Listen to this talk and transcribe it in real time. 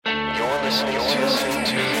Come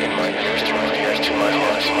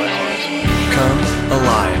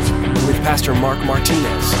Alive with Pastor Mark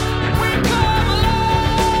Martinez.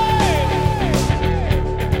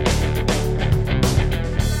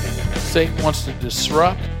 Satan wants to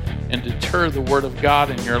disrupt and deter the Word of God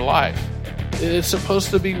in your life. It's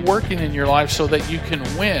supposed to be working in your life so that you can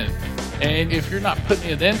win. And if you're not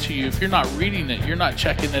putting it into you, if you're not reading it, you're not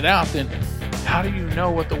checking it out, then how do you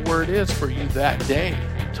know what the Word is for you that day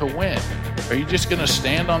to win? Are you just going to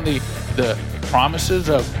stand on the promises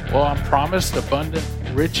of, well, I'm promised abundant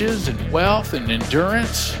riches and wealth and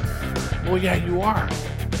endurance? Well, yeah, you are.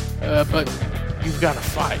 But you've got to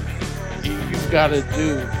fight. You've got to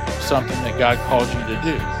do something that God calls you to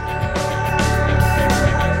do.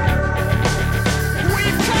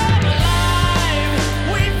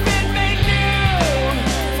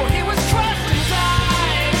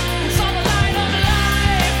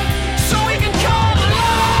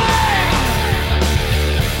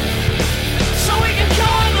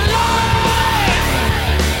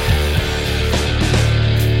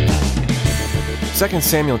 Second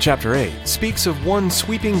Samuel chapter 8 speaks of one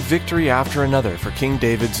sweeping victory after another for King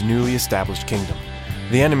David's newly established kingdom.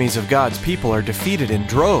 The enemies of God's people are defeated in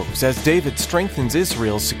droves as David strengthens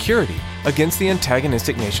Israel's security against the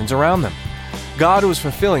antagonistic nations around them. God was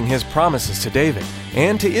fulfilling His promises to David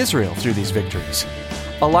and to Israel through these victories.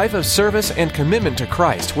 A life of service and commitment to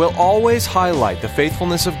Christ will always highlight the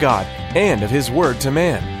faithfulness of God and of His word to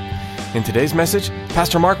man. In today's message,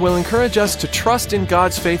 Pastor Mark will encourage us to trust in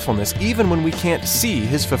God's faithfulness even when we can't see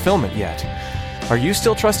His fulfillment yet. Are you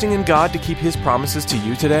still trusting in God to keep His promises to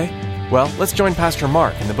you today? Well, let's join Pastor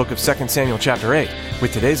Mark in the book of 2 Samuel chapter 8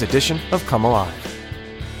 with today's edition of Come Alive.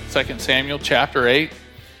 2 Samuel chapter 8.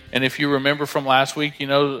 And if you remember from last week,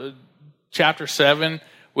 chapter 7,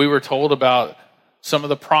 we were told about some of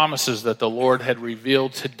the promises that the Lord had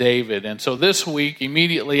revealed to David. And so this week,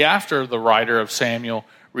 immediately after the writer of Samuel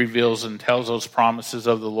reveals and tells those promises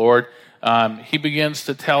of the Lord, he begins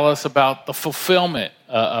to tell us about the fulfillment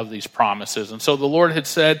of these promises. And so the Lord had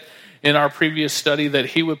said in our previous study that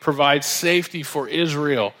He would provide safety for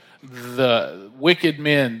Israel. The wicked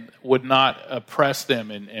men would not oppress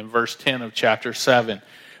them in verse 10 of chapter 7.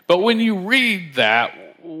 But when you read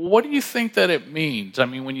that, what do you think that it means? I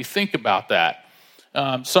mean, when you think about that,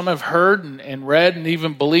 some have heard and read and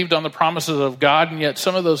even believed on the promises of God, and yet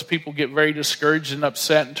some of those people get very discouraged and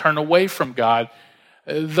upset and turn away from God,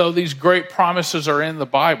 though these great promises are in the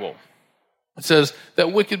Bible. It says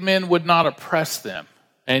that wicked men would not oppress them,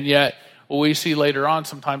 and yet we see later on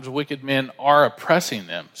sometimes wicked men are oppressing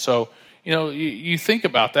them. So, you think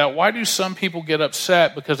about that. Why do some people get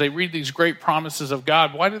upset because they read these great promises of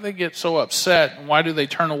God? Why do they get so upset, and why do they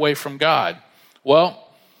turn away from God? Well,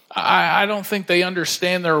 I don't think they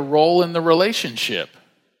understand their role in the relationship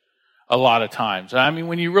a lot of times. I mean,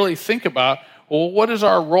 when you really think about, well, what is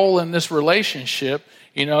our role in this relationship?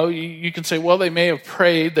 You can say, well, they may have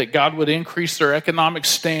prayed that God would increase their economic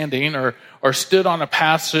standing or stood on a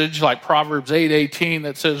passage like Proverbs 8:18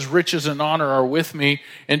 that says, riches and honor are with me,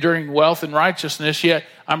 enduring wealth and righteousness, yet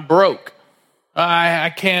I'm broke.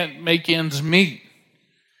 I can't make ends meet.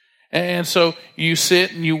 And so you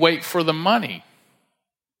sit and you wait for the money.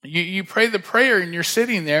 You pray the prayer and you're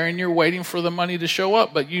sitting there and you're waiting for the money to show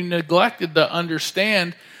up, but you neglected to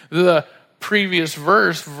understand the previous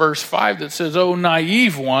verse 5, that says, "Oh,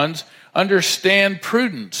 naive ones, understand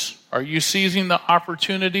prudence." Are you seizing the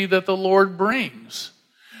opportunity that the Lord brings?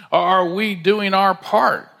 Are we doing our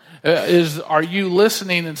part? Are you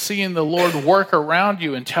listening and seeing the Lord work around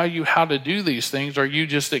you and tell you how to do these things? Or are you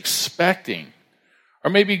just expecting? Or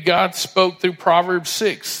maybe God spoke through Proverbs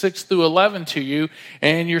 6 through 11 to you,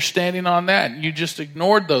 and you're standing on that, and you just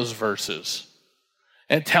ignored those verses.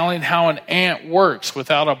 And telling how an ant works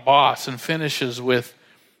without a boss and finishes with,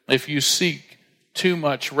 if you seek too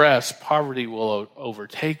much rest, poverty will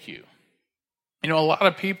overtake you. A lot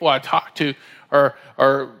of people I talk to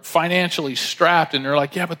are financially strapped, and they're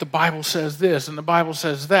like, yeah, but the Bible says this, and the Bible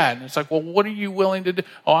says that. And it's like, well, what are you willing to do?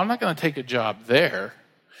 Oh, I'm not going to take a job there.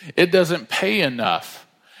 It doesn't pay enough.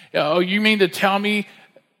 Oh, you mean to tell me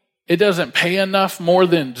it doesn't pay enough more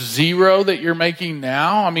than zero that you're making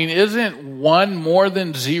now? I mean, isn't one more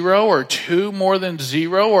than zero or two more than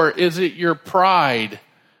zero? Or is it your pride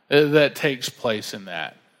that takes place in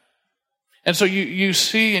that? And so you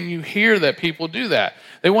see and you hear that people do that.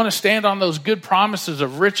 They want to stand on those good promises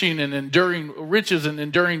of riches and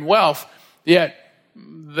enduring wealth, yet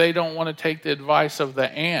they don't want to take the advice of the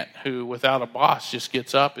ant who, without a boss, just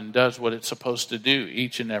gets up and does what it's supposed to do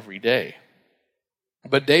each and every day.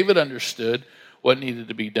 But David understood what needed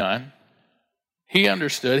to be done. He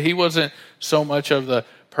understood. He wasn't so much of the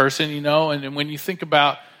person, and then when you think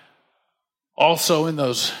about also in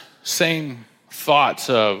those same thoughts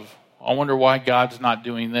of, I wonder why God's not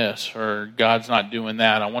doing this or God's not doing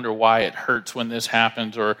that. I wonder why it hurts when this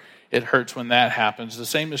happens or it hurts when that happens. The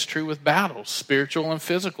same is true with battles, spiritual and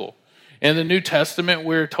physical. In the New Testament,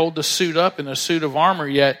 we're told to suit up in a suit of armor,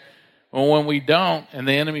 yet when we don't and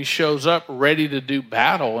the enemy shows up ready to do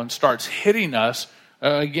battle and starts hitting us,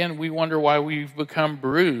 again, we wonder why we've become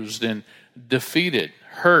bruised and defeated,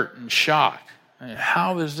 hurt and shocked.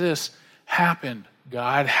 How has this happened,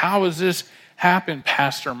 God? How has this happened,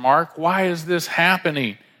 Pastor Mark? Why is this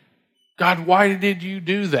happening? God, why did you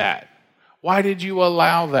do that? Why did you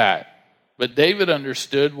allow that? But David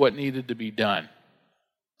understood what needed to be done.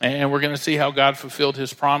 And we're going to see how God fulfilled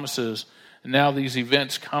his promises. And now these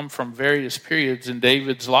events come from various periods in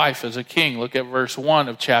David's life as a king. Look at verse 1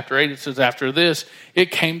 of chapter 8. It says, after this, it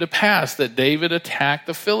came to pass that David attacked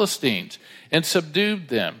the Philistines and subdued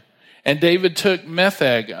them. And David took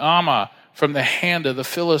Metheg, Ammah, from the hand of the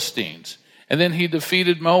Philistines. And then he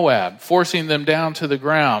defeated Moab, forcing them down to the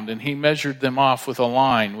ground. And he measured them off with a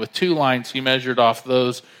line. With 2 lines he measured off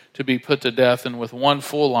those to be put to death, and with 1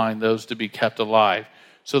 full line those to be kept alive.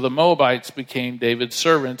 So the Moabites became David's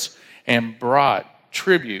servants and brought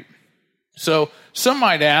tribute. So some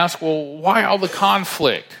might ask, well, why all the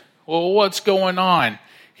conflict? Well, what's going on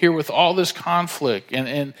here with all this conflict?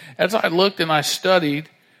 And as I looked and I studied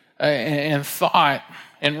and thought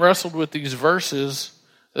and wrestled with these verses,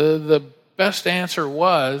 the best answer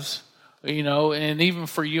was, and even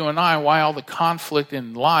for you and I, why all the conflict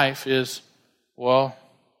in life is, well,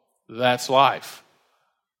 that's life.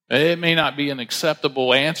 It may not be an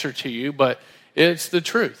acceptable answer to you, but it's the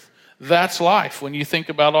truth. That's life when you think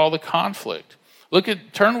about all the conflict.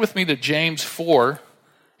 Turn with me to James 4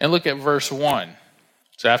 and look at verse 1.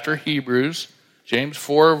 It's after Hebrews. James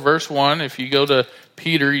 4, verse 1. If you go to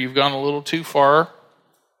Peter, you've gone a little too far.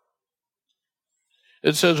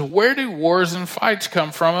 It says, where do wars and fights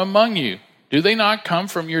come from among you? Do they not come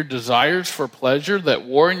from your desires for pleasure that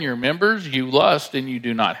war in your members? You lust and you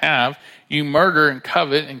do not have. You murder and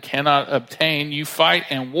covet and cannot obtain. You fight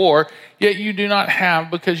and war, yet you do not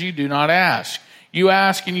have because you do not ask. You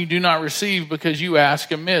ask and you do not receive because you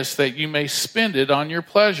ask amiss, that you may spend it on your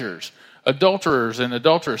pleasures. Adulterers and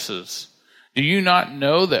adulteresses, do you not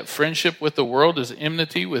know that friendship with the world is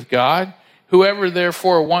enmity with God? Whoever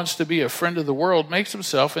therefore wants to be a friend of the world makes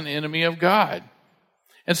himself an enemy of God.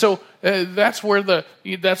 And so that's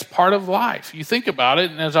part of life. You think about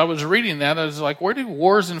it, and as I was reading that, I was like, where do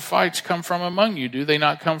wars and fights come from among you? Do they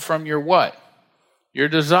not come from your what? Your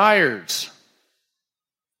desires.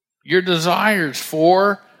 Your desires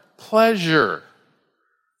for pleasure.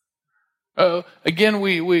 Again,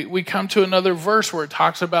 we come to another verse where it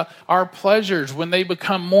talks about our pleasures when they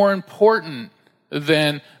become more important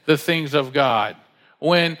than the things of God.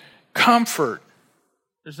 When comfort,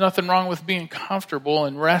 there's nothing wrong with being comfortable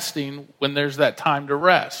and resting when there's that time to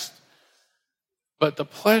rest. But the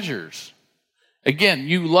pleasures, again,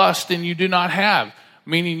 you lust and you do not have,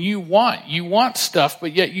 meaning you want stuff,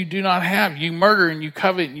 but yet you do not have. You murder and you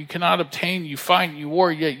covet and you cannot obtain. You fight and you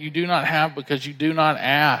war, yet you do not have because you do not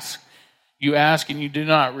ask. You ask and you do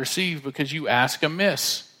not receive because you ask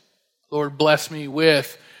amiss. Lord, bless me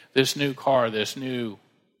with this new car, it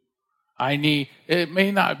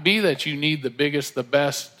may not be that you need the biggest, the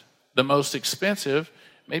best, the most expensive.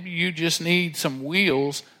 Maybe you just need some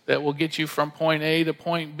wheels that will get you from point A to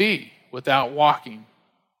point B without walking.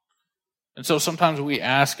 And so sometimes we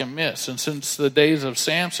ask amiss. And since the days of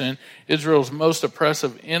Samson, Israel's most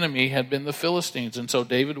oppressive enemy had been the Philistines. And so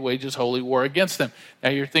David wages holy war against them. Now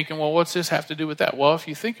you're thinking, well, what's this have to do with that? Well, if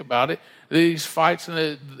you think about it, these fights,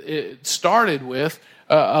 it started with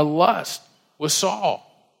a lust with Saul.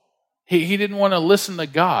 He didn't want to listen to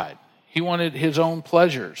God. He wanted his own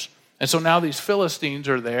pleasures. And so now these Philistines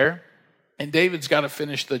are there, and David's got to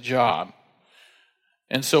finish the job.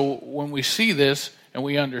 And so when we see this and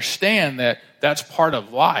we understand that that's part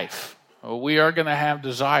of life, we are going to have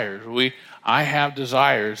desires. I have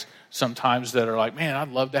desires sometimes that are like, man,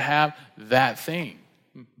 I'd love to have that thing.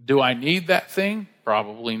 Do I need that thing?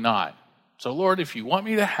 Probably not. So Lord, if you want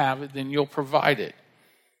me to have it, then you'll provide it.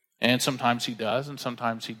 And sometimes he does, and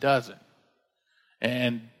sometimes he doesn't.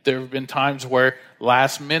 And there have been times where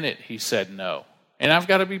last minute he said no. And I've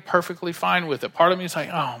got to be perfectly fine with it. Part of me is like,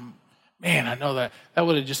 oh, man, I know that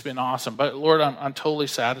would have just been awesome. But Lord, I'm totally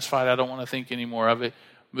satisfied. I don't want to think any more of it.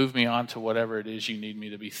 Move me on to whatever it is you need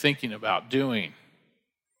me to be thinking about doing.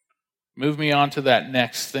 Move me on to that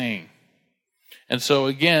next thing. And so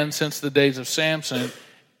again, since the days of Samson,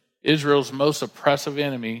 Israel's most oppressive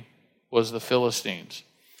enemy was the Philistines.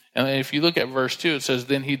 And if you look at verse 2, it says,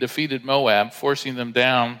 then he defeated Moab, forcing them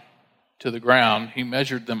down to the ground. He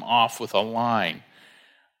measured them off with a line.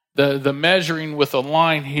 The measuring with a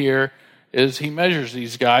line here is he measures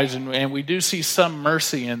these guys, and we do see some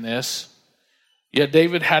mercy in this. Yet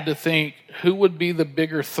David had to think, who would be the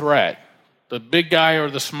bigger threat? The big guy or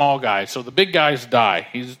the small guy? So the big guys die.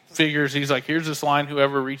 He figures, he's like, here's this line.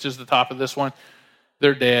 Whoever reaches the top of this one,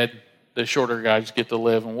 they're dead. The shorter guys get to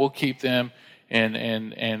live, and we'll keep them,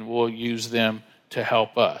 and we'll use them to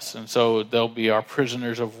help us. And so they'll be our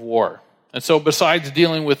prisoners of war. And so besides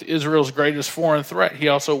dealing with Israel's greatest foreign threat, he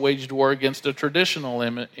also waged war against a traditional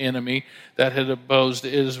enemy that had opposed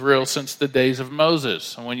Israel since the days of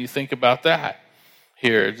Moses. And when you think about that,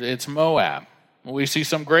 here, it's Moab. We see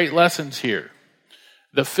some great lessons here.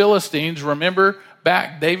 The Philistines, remember,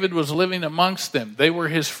 back David was living amongst them. They were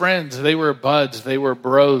his friends. They were buds. They were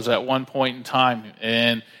bros at one point in time.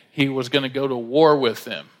 And he was going to go to war with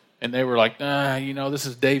them. And they were like, this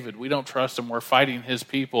is David. We don't trust him. We're fighting his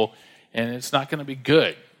people, and it's not going to be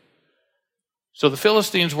good. So the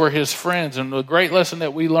Philistines were his friends. And the great lesson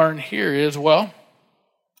that we learn here is,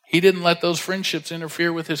 he didn't let those friendships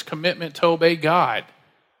interfere with his commitment to obey God.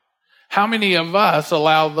 How many of us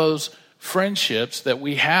allow those friendships that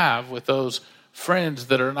we have with those friends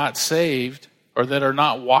that are not saved or that are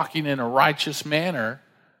not walking in a righteous manner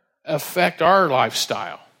affect our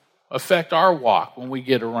lifestyle, affect our walk when we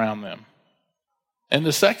get around them? And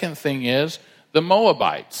the second thing is the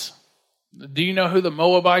Moabites. Do you know who the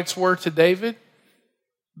Moabites were to David?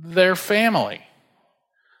 Their family.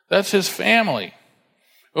 That's his family.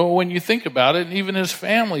 Well, when you think about it, even his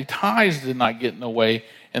family ties did not get in the way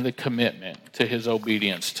in the commitment to his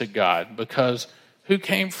obedience to God, because who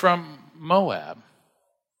came from Moab?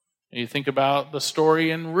 You think about the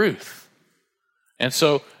story in Ruth. And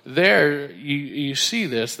so there you see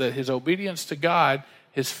this, that his obedience to God,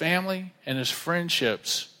 his family, and his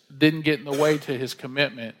friendships didn't get in the way to his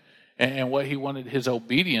commitment and what he wanted, his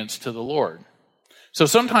obedience to the Lord. So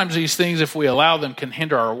sometimes these things, if we allow them, can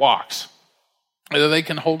hinder our walks. They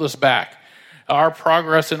can hold us back, our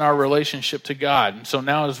progress in our relationship to God. And so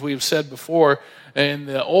now, as we've said before, in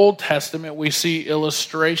the Old Testament, we see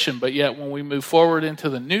illustration, but yet when we move forward into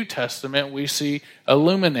the New Testament, we see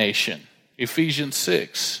illumination. Ephesians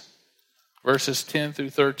 6, verses 10 through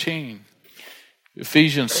 13.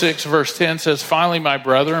 Ephesians 6, verse 10 says, finally, my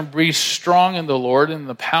brethren, be strong in the Lord and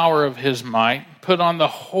the power of his might. Put on the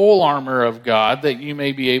whole armor of God, that you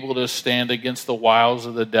may be able to stand against the wiles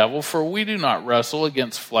of the devil. For we do not wrestle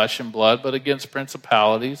against flesh and blood, but against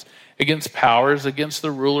principalities, against powers, against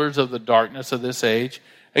the rulers of the darkness of this age,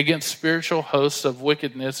 against spiritual hosts of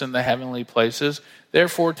wickedness in the heavenly places.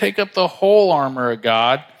 Therefore, take up the whole armor of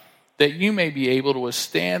God, that you may be able to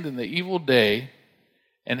withstand in the evil day,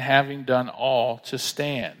 and having done all, to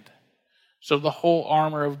stand. So the whole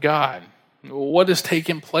armor of God. What has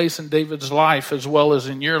taken place in David's life as well as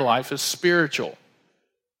in your life is spiritual.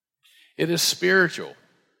 It is spiritual.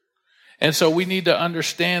 And so we need to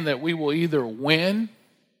understand that we will either win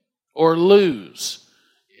or lose.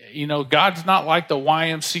 God's not like the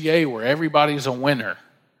YMCA where everybody's a winner.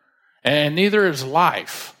 And neither is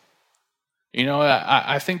life.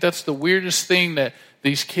 I think that's the weirdest thing, that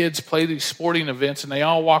these kids play these sporting events and they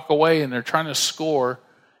all walk away and they're trying to score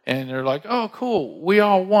and they're like, oh, cool, we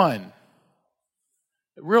all won.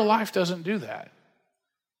 Real life doesn't do that.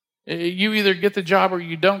 You either get the job or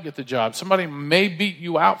you don't get the job. Somebody may beat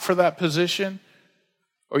you out for that position,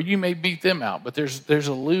 or you may beat them out, but there's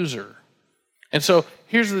a loser. And so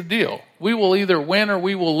here's the deal. We will either win or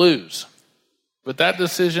we will lose. But that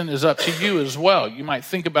decision is up to you as well. You might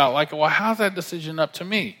think about how's that decision up to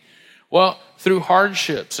me? Well, through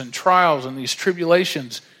hardships and trials and these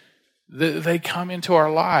tribulations, they come into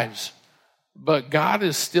our lives. But God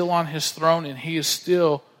is still on his throne, and he is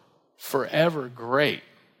still forever great.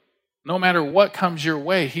 No matter what comes your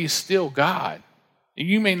way, he's still God.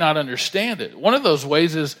 You may not understand it. One of those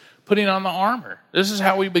ways is putting on the armor. This is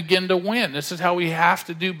how we begin to win. This is how we have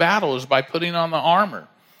to do battle, is by putting on the armor.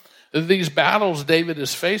 These battles David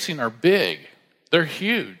is facing are big. They're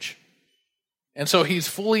huge. And so he's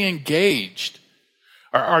fully engaged.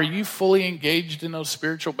 Are you fully engaged in those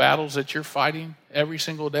spiritual battles that you're fighting every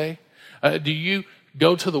single day? Do you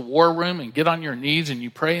go to the war room and get on your knees and you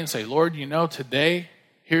pray and say, Lord, today,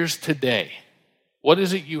 here's today. What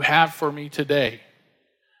is it you have for me today?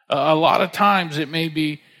 A lot of times it may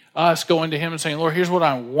be us going to him and saying, Lord, here's what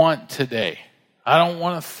I want today. I don't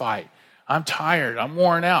want to fight. I'm tired. I'm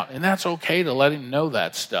worn out. And that's okay to let him know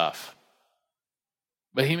that stuff.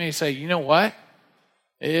 But he may say, you know what?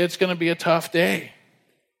 It's going to be a tough day.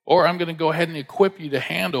 Or I'm going to go ahead and equip you to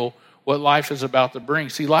handle what life is about to bring.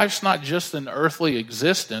 See, life's not just an earthly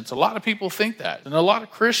existence. A lot of people think that. And a lot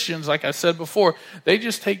of Christians, like I said before, they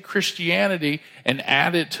just take Christianity and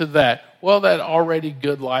add it to that already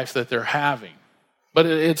good life that they're having. But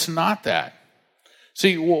it's not that.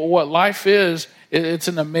 See, what life is, it's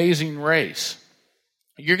an amazing race.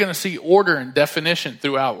 You're going to see order and definition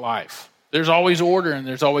throughout life. There's always order and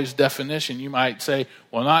there's always definition. You might say,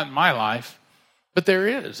 well, not in my life. But there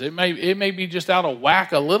is. It may be just out of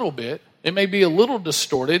whack a little bit. It may be a little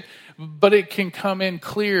distorted, but it can come in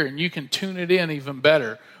clear and you can tune it in even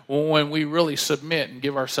better when we really submit and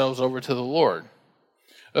give ourselves over to the Lord.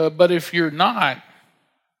 But if you're not,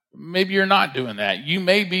 maybe you're not doing that. You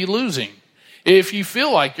may be losing. If you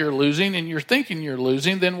feel like you're losing and you're thinking you're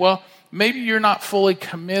losing, then, maybe you're not fully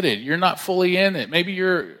committed. You're not fully in it. Maybe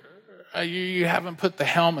you haven't put the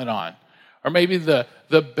helmet on, or maybe the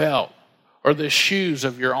belt, or the shoes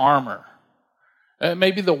of your armor.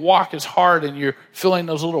 Maybe the walk is hard and you're feeling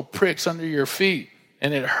those little pricks under your feet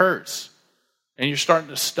and it hurts and you're starting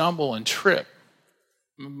to stumble and trip.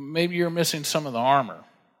 Maybe you're missing some of the armor.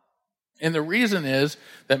 And the reason is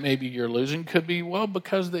that maybe you're losing could be,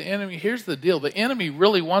 because the enemy, here's the deal, the enemy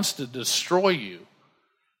really wants to destroy you.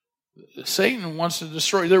 Satan wants to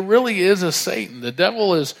destroy you. There really is a Satan. The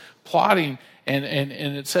devil is plotting, and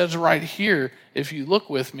it says right here, if you look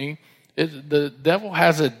with me, the devil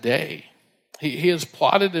has a day. He has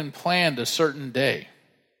plotted and planned a certain day.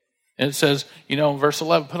 And it says, in verse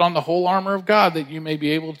 11, put on the whole armor of God that you may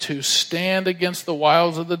be able to stand against the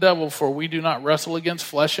wiles of the devil, for we do not wrestle against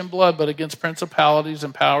flesh and blood, but against principalities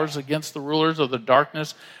and powers, against the rulers of the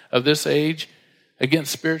darkness of this age,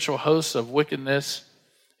 against spiritual hosts of wickedness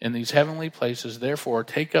in these heavenly places. Therefore,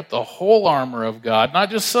 take up the whole armor of God, not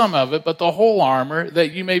just some of it, but the whole armor,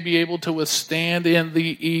 that you may be able to withstand in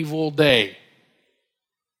the evil day.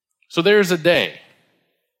 So there's a day,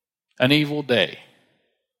 an evil day.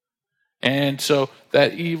 And so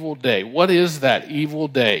that evil day, what is that evil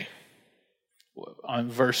day?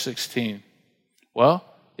 On verse 16.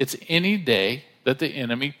 It's any day that the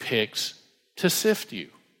enemy picks to sift you.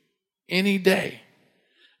 Any day.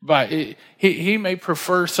 But he may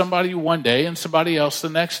prefer somebody one day and somebody else the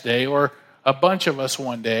next day, or a bunch of us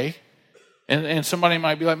one day. And somebody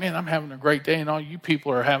might be like, man, I'm having a great day, and all you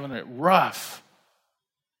people are having it rough.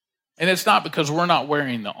 And it's not because we're not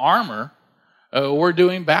wearing the armor. We're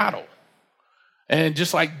doing battle. And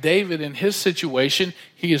just like David in his situation,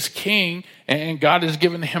 he is king, and God has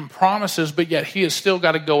given him promises, but yet he has still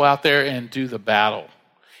got to go out there and do the battle.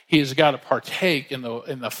 He has got to partake in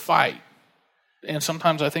the fight. And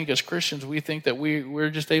sometimes I think as Christians, we think that we're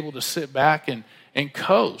just able to sit back and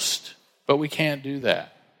coast, but we can't do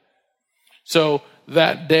that. So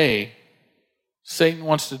that day, Satan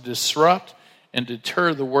wants to disrupt and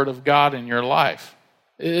deter the word of God in your life.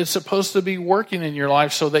 It's supposed to be working in your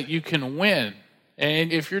life so that you can win.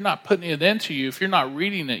 And if you're not putting it into you, if you're not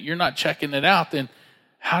reading it, you're not checking it out, then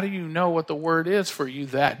how do you know what the word is for you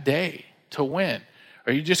that day to win?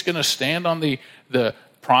 Are you just going to stand on the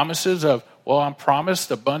promises of, I'm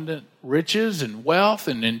promised abundant riches and wealth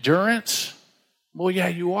and endurance? Well, yeah,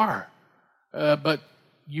 you are. But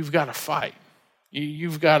you've got to fight.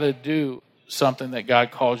 You've got to do something that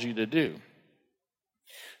God calls you to do.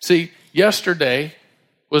 See, yesterday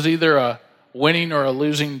was either a winning or a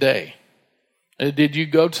losing day. Did you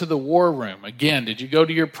go to the war room? Again, did you go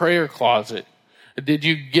to your prayer closet? Did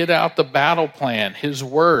you get out the battle plan, His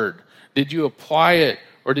Word? Did you apply it,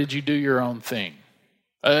 or did you do your own thing?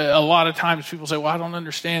 A lot of times people say, I don't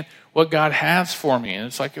understand what God has for me. And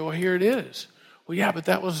it's like, here it is. Well, yeah, but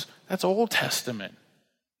that's Old Testament.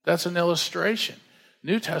 That's an illustration.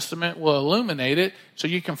 New Testament will illuminate it so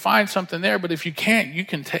you can find something there. But if you can't, you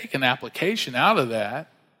can take an application out of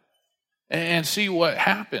that and see what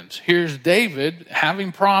happens. Here's David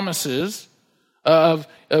having promises of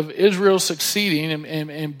Israel succeeding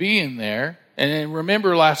and being there. And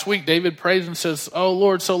remember last week, David prays and says, "Oh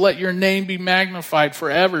Lord, so let your name be magnified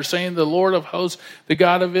forever," saying the Lord of hosts, the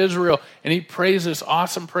God of Israel. And he prays this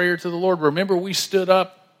awesome prayer to the Lord. Remember, we stood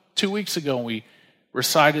up 2 weeks ago and we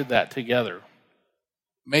recited that together,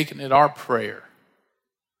 making it our prayer.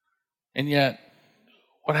 And yet,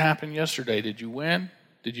 what happened yesterday? Did you win?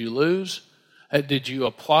 Did you lose? Did you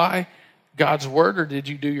apply God's word, or did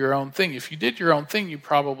you do your own thing? If you did your own thing, you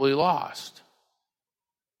probably lost.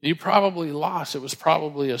 You probably lost. It was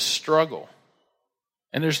probably a struggle.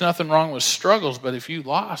 And there's nothing wrong with struggles, but if you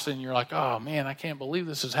lost and you're like, oh man, I can't believe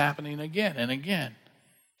this is happening again and again.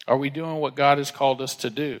 Are we doing what God has called us to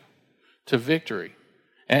do? To victory.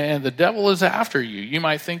 And the devil is after you. You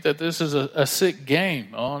might think that this is a sick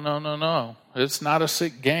game. Oh, no. It's not a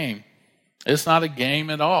sick game. It's not a game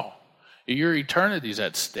at all. Your eternity's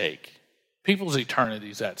at stake. People's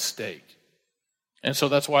eternity's at stake. And so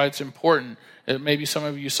that's why it's important. Maybe some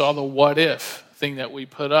of you saw the what if thing that we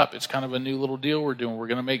put up. It's kind of a new little deal we're doing. We're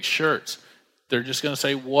going to make shirts. They're just going to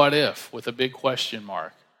say what if with a big question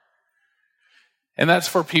mark. And that's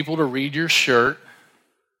for people to read your shirt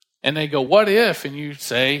and they go, what if? And you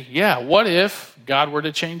say, yeah, what if God were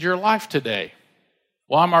to change your life today?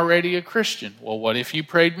 Well, I'm already a Christian. Well, what if you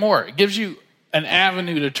prayed more? It gives you an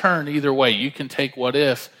avenue to turn either way. You can take what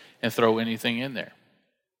if and throw anything in there.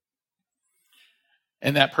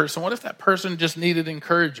 And that person, what if that person just needed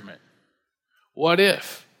encouragement? What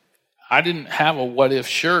if? I didn't have a what if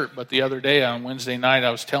shirt, but the other day on Wednesday night,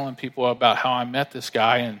 I was telling people about how I met this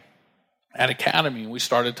guy at Academy, and we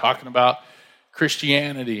started talking about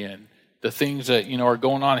Christianity and the things that, are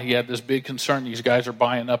going on. He had this big concern. These guys are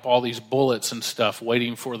buying up all these bullets and stuff,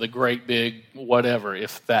 waiting for the great big whatever,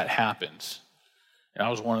 if that happens. And I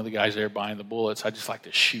was one of the guys there buying the bullets. I just like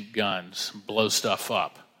to shoot guns and blow stuff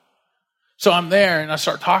up. So I'm there, and I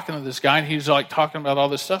start talking to this guy, and he's like talking about all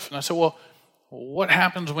this stuff. And I said, well, what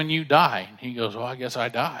happens when you die? And he goes, well, I guess I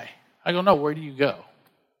die. I go, no, where do you go?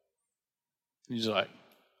 He's like,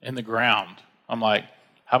 in the ground. I'm like,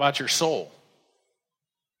 how about your soul?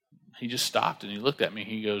 He just stopped, and he looked at me.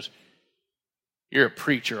 He goes, you're a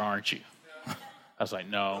preacher, aren't you? I was like,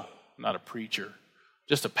 no, I'm not a preacher.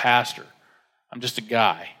 Just a pastor. I'm just a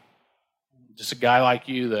guy. Just a guy like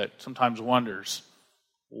you that sometimes wonders,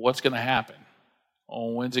 what's going to happen?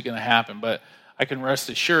 Oh, when's it going to happen? But I can rest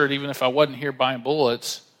assured, even if I wasn't here buying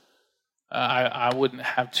bullets, I wouldn't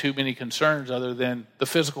have too many concerns other than the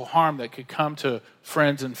physical harm that could come to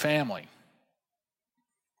friends and family.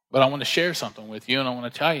 But I want to share something with you, and I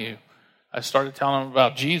want to tell you, I started telling him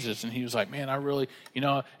about Jesus, and he was like, man, I really,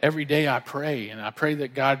 every day I pray, and I pray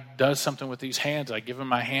that God does something with these hands. I give him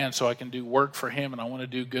my hands so I can do work for him, and I want to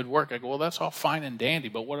do good work. I go, well, that's all fine and dandy,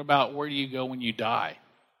 but what about where do you go when you die?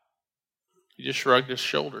 He just shrugged his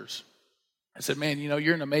shoulders. I said, man,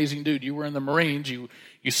 you're an amazing dude. You were in the Marines. You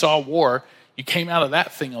saw war. You came out of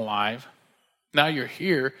that thing alive. Now you're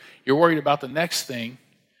here. You're worried about the next thing,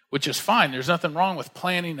 which is fine. There's nothing wrong with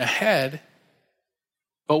planning ahead.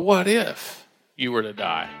 But what if you were to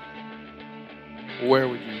die? Where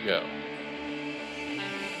would you go?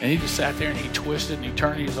 And he just sat there and he twisted and he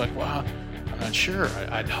turned. He was like, wow, I'm not sure.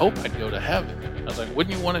 I'd hope I'd go to heaven. I was like,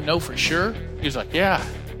 wouldn't you want to know for sure? He was like, yeah.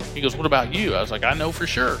 He goes, what about you? I was like, I know for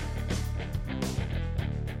sure.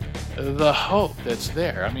 The hope that's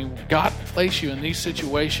there. I mean, God placed you in these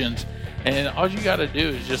situations, and all you got to do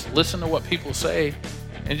is just listen to what people say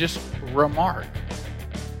and just remark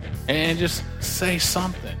and just say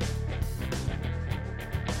something.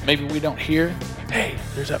 Maybe we don't hear. Hey,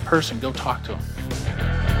 there's that person. Go talk to him.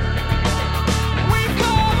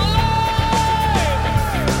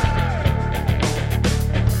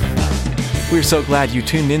 We're so glad you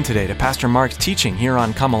tuned in today to Pastor Mark's teaching here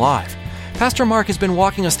on Come Alive. Pastor Mark has been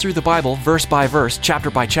walking us through the Bible verse by verse, chapter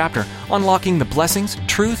by chapter, unlocking the blessings,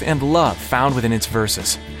 truth, and love found within its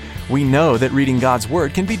verses. We know that reading God's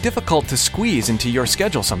Word can be difficult to squeeze into your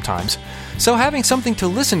schedule sometimes, so having something to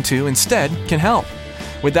listen to instead can help.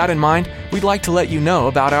 With that in mind, we'd like to let you know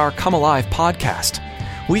about our Come Alive podcast.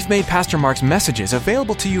 We've made Pastor Mark's messages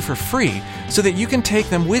available to you for free so that you can take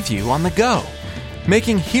them with you on the go,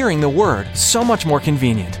 making hearing the Word so much more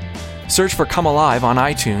convenient. Search for Come Alive on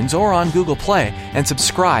iTunes or on Google Play and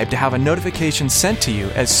subscribe to have a notification sent to you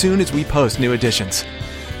as soon as we post new editions.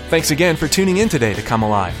 Thanks again for tuning in today to Come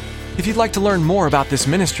Alive. If you'd like to learn more about this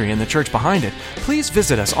ministry and the church behind it, please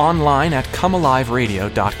visit us online at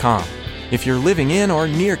comealiveradio.com. If you're living in or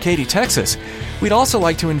near Katy, Texas, we'd also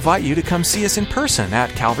like to invite you to come see us in person at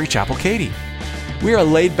Calvary Chapel, Katy. We're a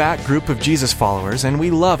laid-back group of Jesus followers, and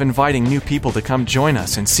we love inviting new people to come join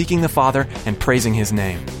us in seeking the Father and praising His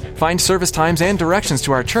name. Find service times and directions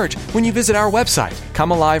to our church when you visit our website,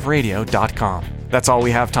 comealiveradio.com. That's all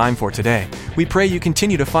we have time for today. We pray you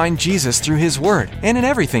continue to find Jesus through His Word and in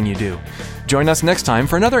everything you do. Join us next time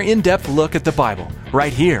for another in-depth look at the Bible,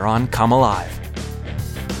 right here on Come Alive.